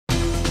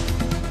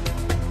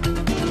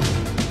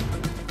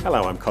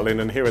Hello, I'm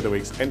Colin and here are the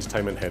week's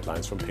entertainment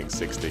headlines from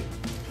Pinksixty.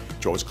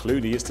 George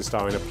Clooney is to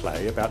star in a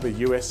play about the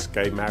US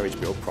gay marriage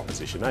bill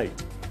Proposition 8.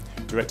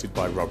 Directed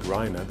by Rob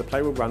Reiner, the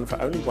play will run for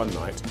only one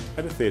night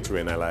at a theatre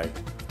in LA.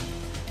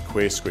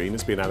 Queer Screen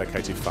has been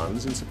allocated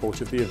funds in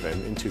support of the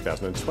event in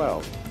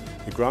 2012.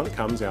 The grant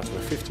comes out of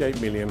a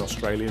 58 million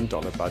Australian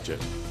dollar budget.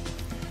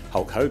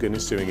 Hulk Hogan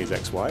is suing his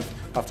ex-wife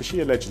after she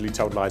allegedly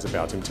told lies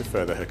about him to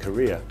further her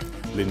career.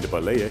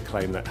 Bollea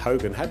claimed that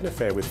Hogan had an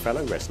affair with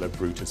fellow wrestler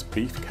Brutus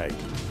Beefcake.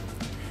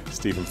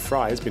 Stephen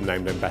Fry has been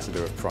named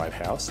Ambassador of Pride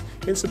House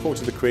in support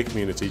of the queer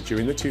community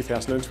during the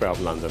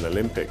 2012 London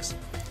Olympics.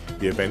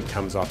 The event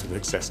comes after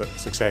the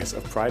success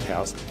of Pride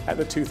House at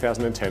the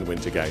 2010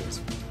 Winter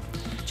Games.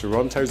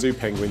 Toronto Zoo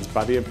penguins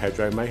Buddy and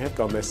Pedro may have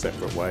gone their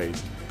separate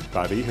ways.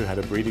 Buddy, who had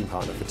a breeding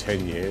partner for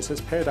 10 years,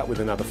 has paired up with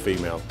another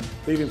female,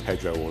 leaving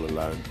Pedro all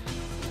alone.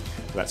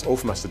 That's all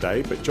from us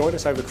today, but join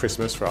us over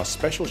Christmas for our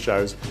special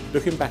shows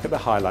looking back at the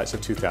highlights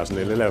of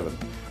 2011,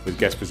 with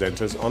guest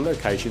presenters on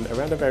location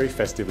around a very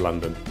festive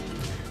London.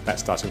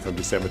 That's starting from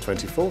December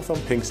 24th on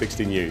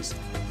Pinksixty News.